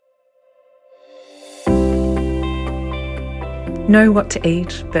Know what to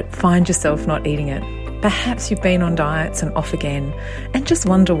eat, but find yourself not eating it. Perhaps you've been on diets and off again and just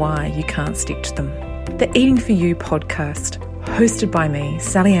wonder why you can't stick to them. The Eating For You podcast, hosted by me,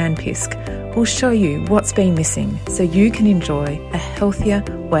 Sally-Anne Pisk, will show you what's been missing so you can enjoy a healthier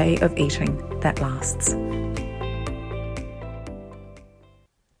way of eating that lasts.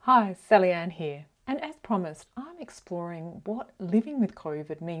 Hi, Sally-Anne here. And as promised, I'm exploring what living with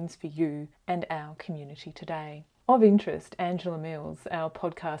COVID means for you and our community today. Of interest, Angela Mills, our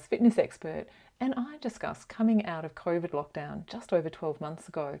podcast fitness expert, and I discuss coming out of COVID lockdown just over 12 months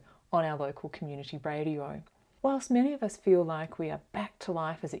ago on our local community radio. Whilst many of us feel like we are back to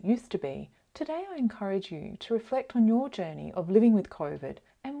life as it used to be, today I encourage you to reflect on your journey of living with COVID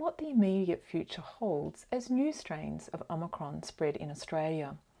and what the immediate future holds as new strains of Omicron spread in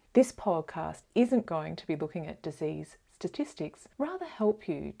Australia. This podcast isn't going to be looking at disease statistics, rather help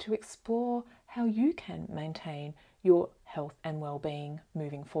you to explore how you can maintain your health and well-being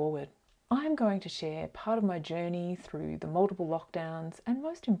moving forward. I'm going to share part of my journey through the multiple lockdowns and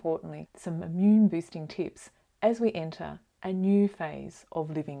most importantly, some immune boosting tips as we enter a new phase of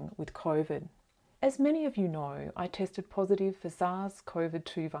living with COVID. As many of you know, I tested positive for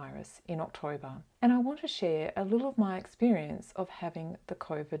SARS-CoV-2 virus in October, and I want to share a little of my experience of having the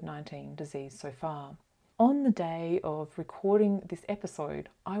COVID-19 disease so far. On the day of recording this episode,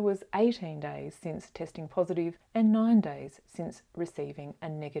 I was 18 days since testing positive and 9 days since receiving a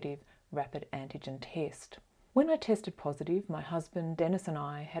negative rapid antigen test. When I tested positive, my husband Dennis and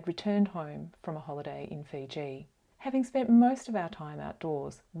I had returned home from a holiday in Fiji. Having spent most of our time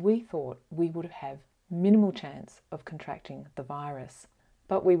outdoors, we thought we would have minimal chance of contracting the virus.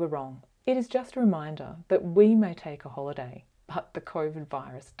 But we were wrong. It is just a reminder that we may take a holiday, but the COVID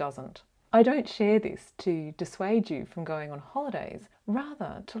virus doesn't. I don't share this to dissuade you from going on holidays,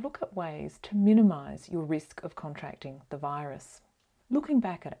 rather to look at ways to minimise your risk of contracting the virus. Looking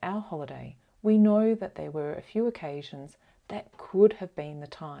back at our holiday, we know that there were a few occasions that could have been the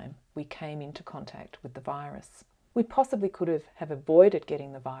time we came into contact with the virus. We possibly could have avoided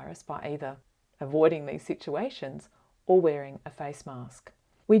getting the virus by either avoiding these situations or wearing a face mask.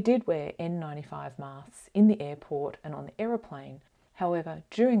 We did wear N95 masks in the airport and on the aeroplane. However,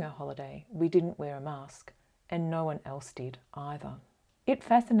 during our holiday, we didn't wear a mask, and no one else did either. It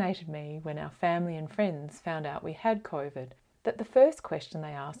fascinated me when our family and friends found out we had COVID, that the first question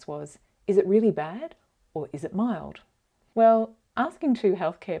they asked was, is it really bad or is it mild? Well, asking two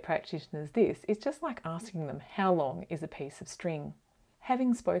healthcare practitioners this is just like asking them how long is a piece of string.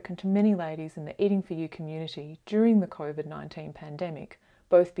 Having spoken to many ladies in the Eating For You community during the COVID-19 pandemic,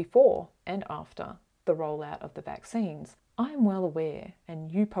 both before and after the rollout of the vaccines, I am well aware,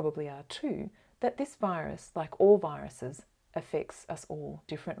 and you probably are too, that this virus, like all viruses, affects us all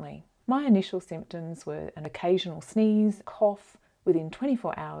differently. My initial symptoms were an occasional sneeze, cough. Within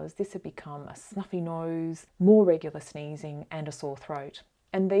 24 hours, this had become a snuffy nose, more regular sneezing, and a sore throat.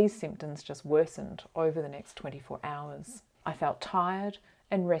 And these symptoms just worsened over the next 24 hours. I felt tired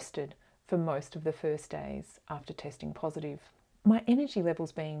and rested for most of the first days after testing positive. My energy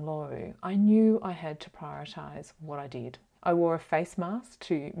levels being low, I knew I had to prioritise what I did. I wore a face mask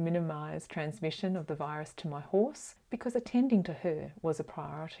to minimise transmission of the virus to my horse because attending to her was a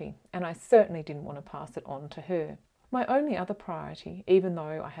priority, and I certainly didn't want to pass it on to her. My only other priority, even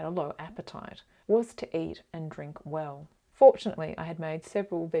though I had a low appetite, was to eat and drink well. Fortunately, I had made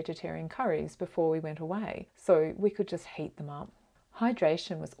several vegetarian curries before we went away, so we could just heat them up.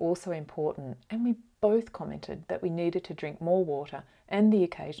 Hydration was also important, and we both commented that we needed to drink more water and the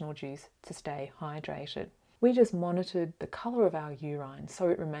occasional juice to stay hydrated. We just monitored the colour of our urine so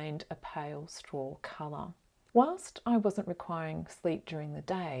it remained a pale straw colour. Whilst I wasn't requiring sleep during the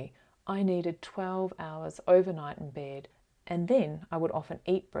day, I needed 12 hours overnight in bed, and then I would often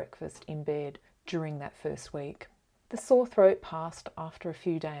eat breakfast in bed during that first week. The sore throat passed after a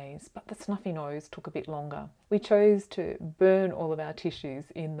few days, but the snuffy nose took a bit longer. We chose to burn all of our tissues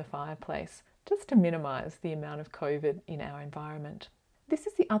in the fireplace, just to minimise the amount of COVID in our environment. This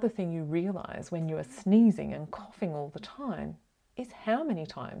is the other thing you realise when you are sneezing and coughing all the time, is how many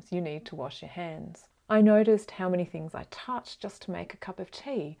times you need to wash your hands. I noticed how many things I touched just to make a cup of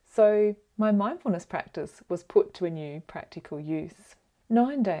tea, so my mindfulness practice was put to a new practical use.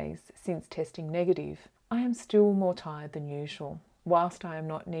 9 days since testing negative, I am still more tired than usual. Whilst I am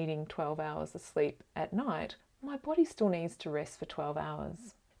not needing 12 hours of sleep at night, my body still needs to rest for 12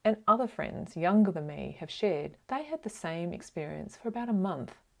 hours. And other friends younger than me have shared they had the same experience for about a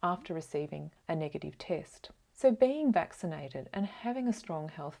month after receiving a negative test. So being vaccinated and having a strong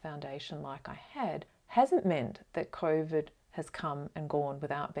health foundation like I had hasn't meant that COVID has come and gone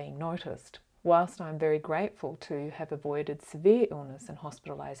without being noticed. Whilst I'm very grateful to have avoided severe illness and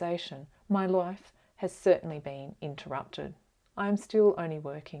hospitalisation, my life has certainly been interrupted. I am still only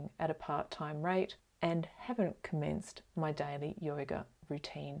working at a part-time rate and haven't commenced my daily yoga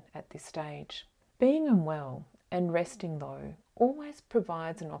routine at this stage. Being unwell and resting though always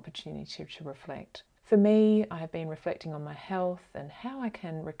provides an opportunity to reflect. For me, I have been reflecting on my health and how I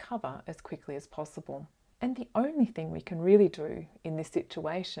can recover as quickly as possible. And the only thing we can really do in this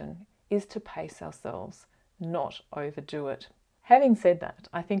situation is to pace ourselves, not overdo it. Having said that,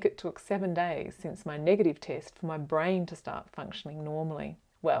 I think it took 7 days since my negative test for my brain to start functioning normally.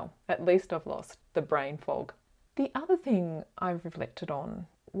 Well, at least I've lost the brain fog. The other thing I've reflected on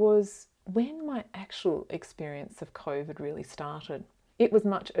was when my actual experience of COVID really started. It was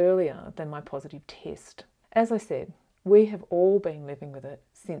much earlier than my positive test. As I said, we have all been living with it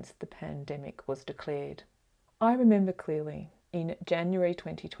since the pandemic was declared. I remember clearly in January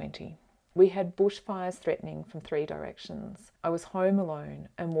 2020, we had bushfires threatening from 3 directions. I was home alone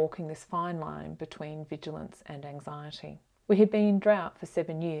and walking this fine line between vigilance and anxiety. We had been in drought for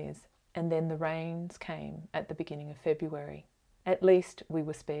 7 years, and then the rains came at the beginning of February. At least we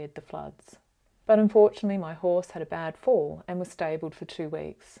were spared the floods. But unfortunately, my horse had a bad fall and was stabled for 2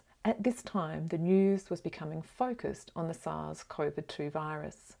 weeks. At this time, the news was becoming focused on the SARS-CoV-2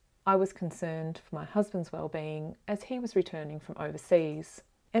 virus. I was concerned for my husband's well-being as he was returning from overseas.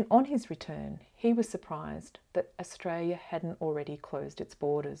 And on his return, he was surprised that Australia hadn't already closed its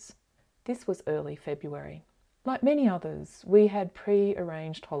borders. This was early February. Like many others, we had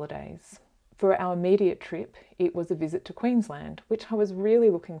pre-arranged holidays. For our immediate trip, it was a visit to Queensland, which I was really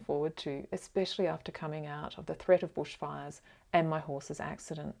looking forward to, especially after coming out of the threat of bushfires and my horse's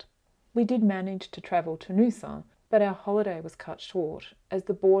accident. We did manage to travel to Noosa, but our holiday was cut short as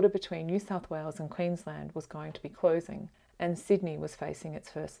the border between New South Wales and Queensland was going to be closing and Sydney was facing its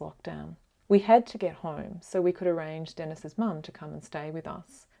first lockdown. We had to get home so we could arrange Dennis's mum to come and stay with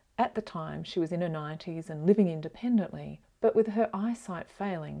us. At the time, she was in her 90s and living independently, but with her eyesight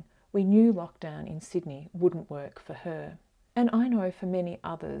failing, we knew lockdown in Sydney wouldn't work for her. And I know for many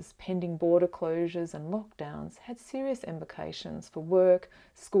others, pending border closures and lockdowns had serious implications for work,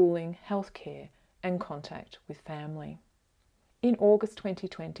 schooling, healthcare, and contact with family. In August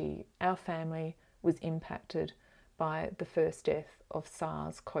 2020, our family was impacted by the first death of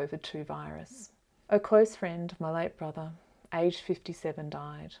SARS-CoV-2 virus. A close friend of my late brother, aged 57,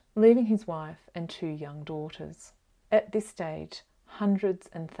 died, leaving his wife and 2 young daughters. At this stage, hundreds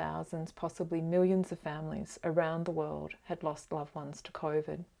and thousands, possibly millions of families around the world had lost loved ones to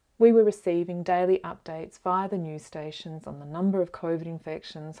COVID. We were receiving daily updates via the news stations on the number of COVID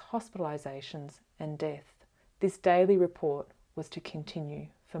infections, hospitalisations and death. This daily report was to continue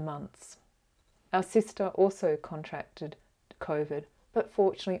for months. Our sister also contracted COVID, but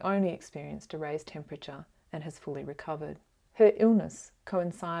fortunately only experienced a raised temperature and has fully recovered. Her illness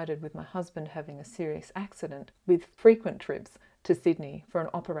coincided with my husband having a serious accident, with frequent trips to Sydney for an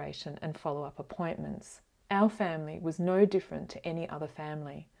operation and follow-up appointments. Our family was no different to any other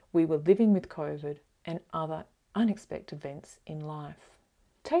family. We were living with COVID and other unexpected events in life.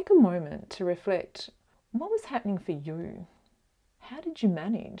 Take a moment to reflect, what was happening for you? How did you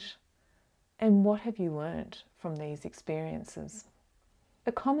manage? And what have you learnt from these experiences?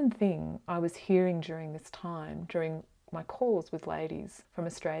 A common thing I was hearing during this time, during my calls with ladies from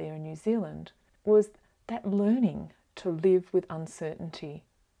Australia and New Zealand, was that learning to live with uncertainty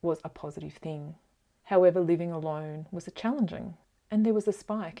was a positive thing. However, living alone was challenging, and there was a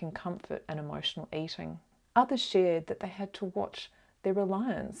spike in comfort and emotional eating. Others shared that they had to watch their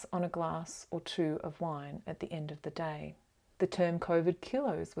reliance on a glass or 2 of wine at the end of the day. The term COVID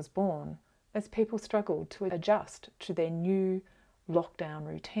kilos was born as people struggled to adjust to their new lockdown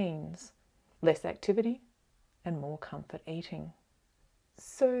routines, less activity and more comfort eating.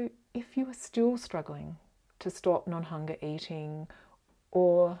 So if you are still struggling to stop non-hunger eating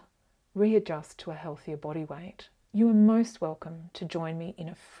or readjust to a healthier body weight, you are most welcome to join me in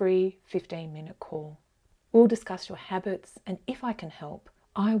a free 15-minute call. We'll discuss your habits, and if I can help,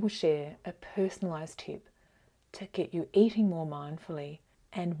 I will share a personalised tip to get you eating more mindfully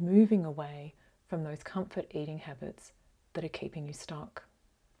and moving away from those comfort eating habits that are keeping you stuck.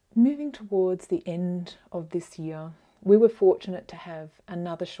 Moving towards the end of this year, we were fortunate to have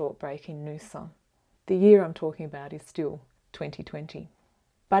another short break in Noosa. The year I'm talking about is still 2020.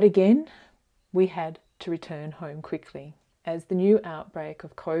 But again, we had to return home quickly as the new outbreak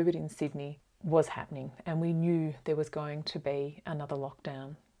of COVID in Sydney was happening and we knew there was going to be another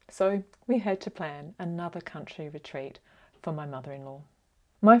lockdown. So we had to plan another country retreat for my mother-in-law.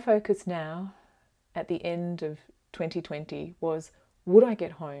 My focus now at the end of 2020 was would I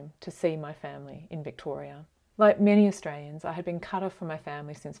get home to see my family in Victoria? Like many Australians, I had been cut off from my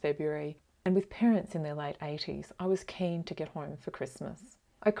family since February, and with parents in their late 80s, I was keen to get home for Christmas.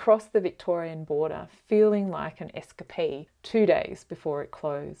 I crossed the Victorian border feeling like an escapee 2 days before it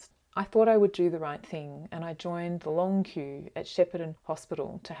closed. I thought I would do the right thing, and I joined the long queue at Shepparton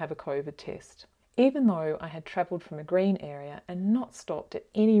Hospital to have a COVID test. Even though I had travelled from a green area and not stopped at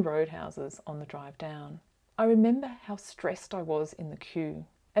any roadhouses on the drive down. I remember how stressed I was in the queue,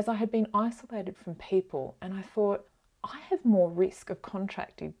 as I had been isolated from people, and I thought, I have more risk of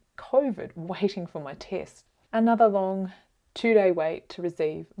contracting COVID waiting for my test. Another long 2-day wait to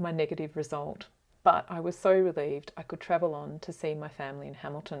receive my negative result. But I was so relieved I could travel on to see my family in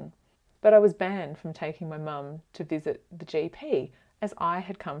Hamilton. But I was banned from taking my mum to visit the GP, as I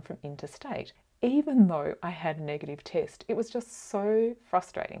had come from interstate. Even though I had a negative test, it was just so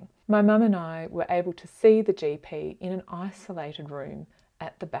frustrating. My mum and I were able to see the GP in an isolated room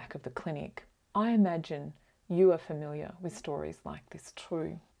at the back of the clinic. I imagine you are familiar with stories like this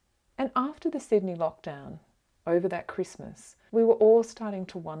too. And after the Sydney lockdown, over that Christmas, we were all starting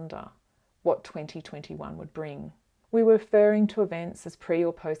to wonder what 2021 would bring. We were referring to events as pre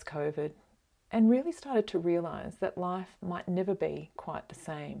or post-COVID and really started to realise that life might never be quite the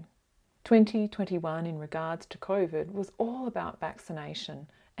same. 2021 in regards to COVID was all about vaccination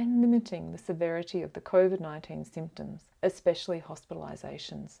and limiting the severity of the COVID-19 symptoms, especially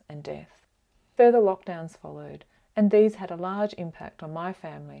hospitalisations and death. Further lockdowns followed, and these had a large impact on my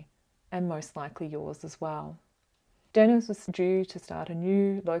family and most likely yours as well. Dennis was due to start a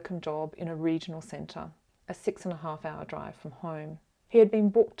new locum job in a regional centre, a 6.5-hour drive from home. He had been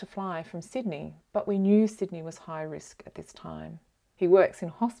booked to fly from Sydney, but we knew Sydney was high risk at this time. He works in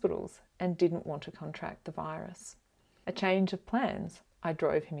hospitals and didn't want to contract the virus. A change of plans, I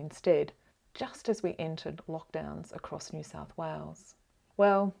drove him instead, just as we entered lockdowns across New South Wales.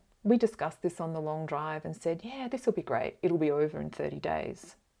 Well, we discussed this on the long drive and said, yeah, this will be great. It'll be over in 30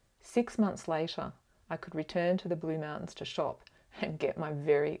 days. 6 months later, I could return to the Blue Mountains to shop and get my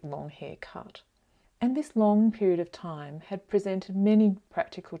very long hair cut. And this long period of time had presented many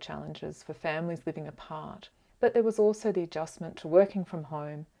practical challenges for families living apart, but there was also the adjustment to working from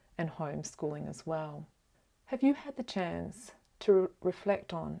home and homeschooling as well. Have you had the chance to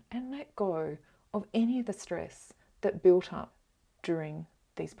reflect on and let go of any of the stress that built up during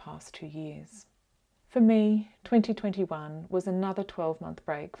these past 2 years? For me, 2021 was another 12-month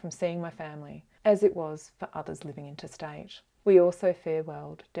break from seeing my family, as it was for others living interstate. We also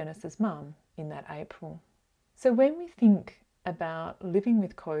farewelled Dennis's mum in that April. So when we think about living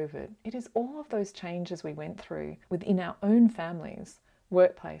with COVID, it is all of those changes we went through within our own families,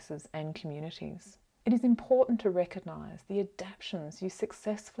 workplaces and communities. It is important to recognise the adaptations you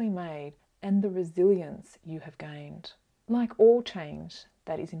successfully made and the resilience you have gained. Like all change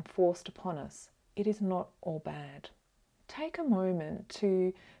that is enforced upon us, it is not all bad. Take a moment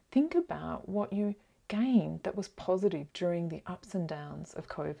to think about what you gained that was positive during the ups and downs of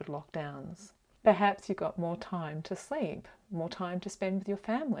COVID lockdowns. Perhaps you got more time to sleep, more time to spend with your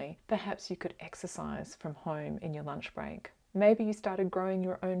family. Perhaps you could exercise from home in your lunch break. Maybe you started growing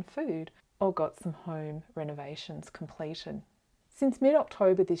your own food or got some home renovations completed. Since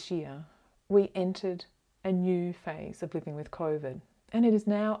mid-October this year, we entered a new phase of living with COVID, and it is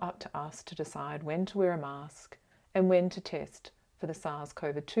now up to us to decide when to wear a mask and when to test for the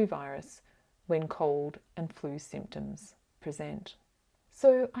SARS-CoV-2 virus when cold and flu symptoms present.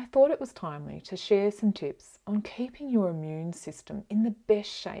 So I thought it was timely to share some tips on keeping your immune system in the best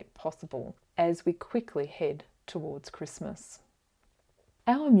shape possible as we quickly head towards Christmas.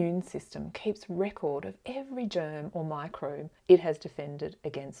 Our immune system keeps record of every germ or microbe it has defended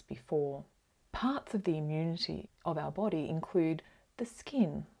against before. Parts of the immunity of our body include the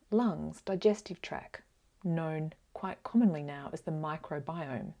skin, lungs, digestive tract, known quite commonly now as the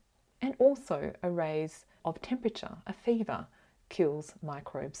microbiome, and also a raise of temperature, a fever, kills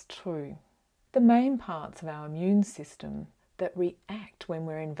microbes too. The main parts of our immune system that react when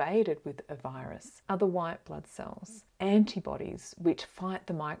we're invaded with a virus are the white blood cells, antibodies which fight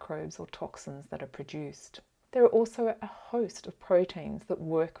the microbes or toxins that are produced. There are also a host of proteins that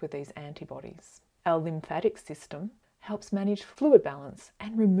work with these antibodies. Our lymphatic system helps manage fluid balance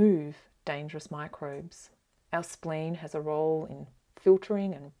and remove dangerous microbes. Our spleen has a role in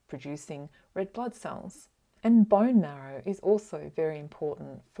filtering and producing red blood cells. And bone marrow is also very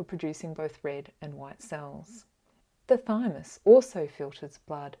important for producing both red and white cells. The thymus also filters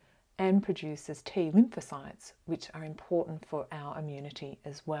blood and produces T lymphocytes, which are important for our immunity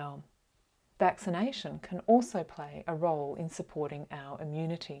as well. Vaccination can also play a role in supporting our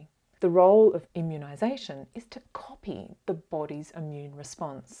immunity. The role of immunisation is to copy the body's immune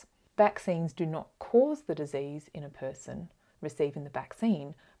response. Vaccines do not cause the disease in a person receiving the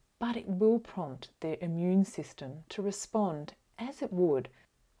vaccine, but it will prompt their immune system to respond as it would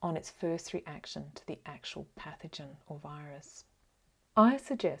on its first reaction to the actual pathogen or virus. I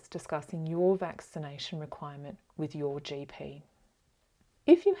suggest discussing your vaccination requirement with your GP.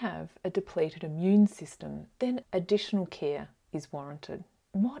 If you have a depleted immune system, then additional care is warranted.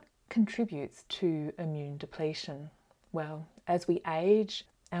 What contributes to immune depletion? Well, as we age,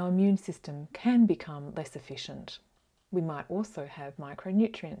 our immune system can become less efficient. We might also have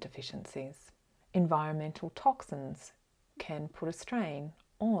micronutrient deficiencies. Environmental toxins can put a strain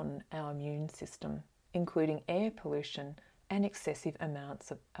on our immune system, including air pollution and excessive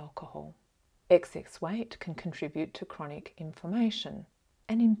amounts of alcohol. Excess weight can contribute to chronic inflammation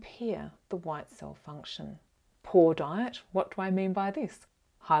and impair the white cell function. Poor diet, what do I mean by this?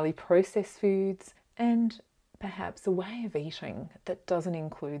 Highly processed foods and perhaps a way of eating that doesn't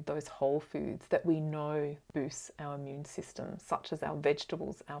include those whole foods that we know boosts our immune system, such as our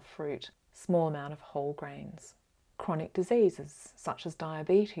vegetables, our fruit, small amount of whole grains. Chronic diseases such as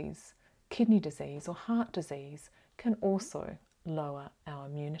diabetes, kidney disease or heart disease can also lower our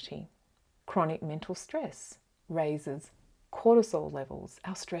immunity. Chronic mental stress raises cortisol levels,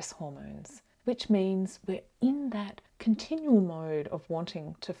 our stress hormones, which means we're in that continual mode of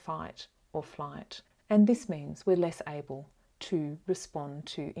wanting to fight or flight. And this means we're less able to respond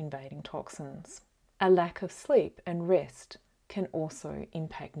to invading toxins. A lack of sleep and rest can also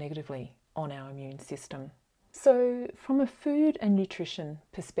impact negatively on our immune system. So from a food and nutrition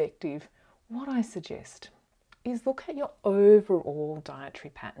perspective, what I suggest is look at your overall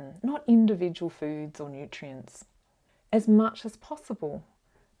dietary pattern, not individual foods or nutrients. As much as possible,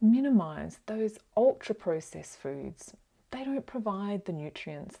 minimize those ultra-processed foods. They don't provide the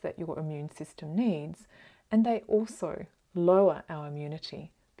nutrients that your immune system needs, and they also lower our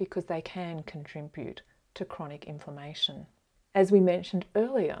immunity because they can contribute to chronic inflammation. As we mentioned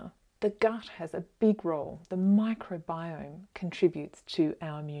earlier, the gut has a big role. The microbiome contributes to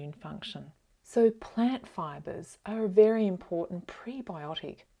our immune function. So plant fibres are a very important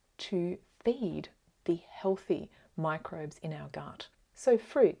prebiotic to feed the healthy microbes in our gut. So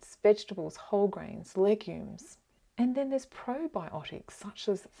fruits, vegetables, whole grains, legumes. And then there's probiotics such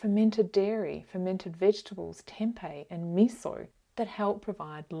as fermented dairy, fermented vegetables, tempeh and miso that help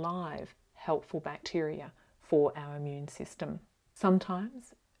provide live, helpful bacteria for our immune system.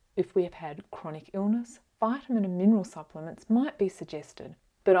 Sometimes, if we have had chronic illness, vitamin and mineral supplements might be suggested,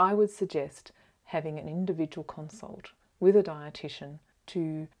 but I would suggest having an individual consult with a dietitian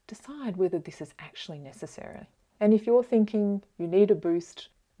to decide whether this is actually necessary. And if you're thinking you need a boost,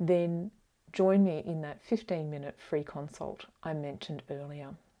 then join me in that 15-minute free consult I mentioned earlier.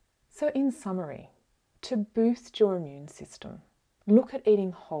 So in summary, to boost your immune system, look at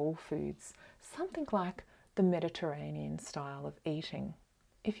eating whole foods, something like the Mediterranean style of eating.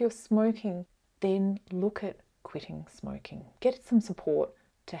 If you're smoking, then look at quitting smoking. Get some support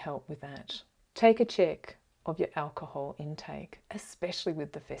to help with that. Take a check of your alcohol intake, especially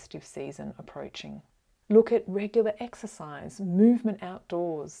with the festive season approaching. Look at regular exercise, movement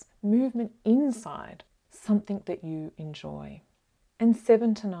outdoors, movement inside, something that you enjoy. And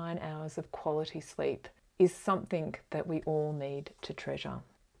 7 to 9 hours of quality sleep is something that we all need to treasure.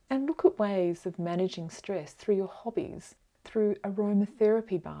 And look at ways of managing stress through your hobbies, through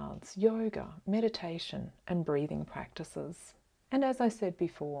aromatherapy baths, yoga, meditation, and breathing practices. And as I said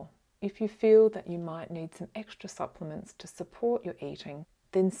before, if you feel that you might need some extra supplements to support your eating,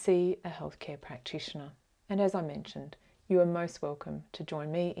 then see a healthcare practitioner. And as I mentioned, you are most welcome to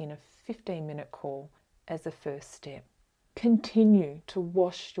join me in a 15-minute call as a first step. Continue to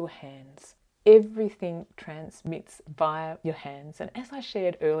wash your hands. Everything transmits via your hands. And as I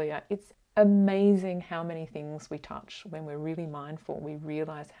shared earlier, it's amazing how many things we touch. When we're really mindful, we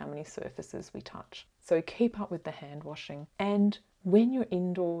realize how many surfaces we touch. So keep up with the hand washing. And when you're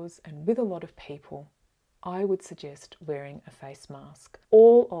indoors and with a lot of people, I would suggest wearing a face mask.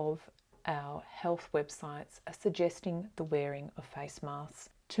 All of our health websites are suggesting the wearing of face masks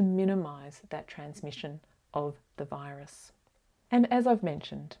to minimize that transmission of the virus. And as I've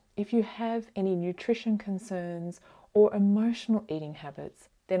mentioned, if you have any nutrition concerns or emotional eating habits,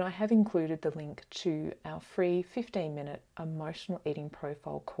 then I have included the link to our free 15-minute emotional eating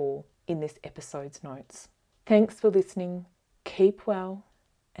profile call in this episode's notes. Thanks for listening. Keep well,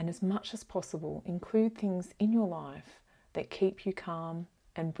 and as much as possible, include things in your life that keep you calm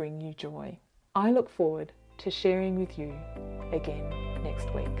and bring you joy. I look forward to sharing with you again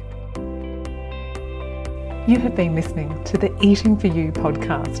next week. You have been listening to the Eating for You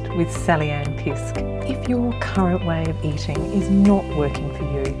podcast with Sally-Anne Pisk. If your current way of eating is not working for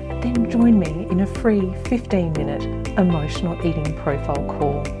you, then join me in a free 15-minute emotional eating profile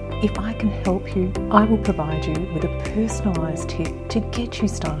call. If I can help you, I will provide you with a personalised tip to get you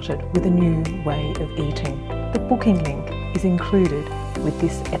started with a new way of eating. The booking link is included with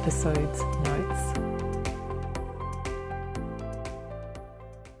this episode's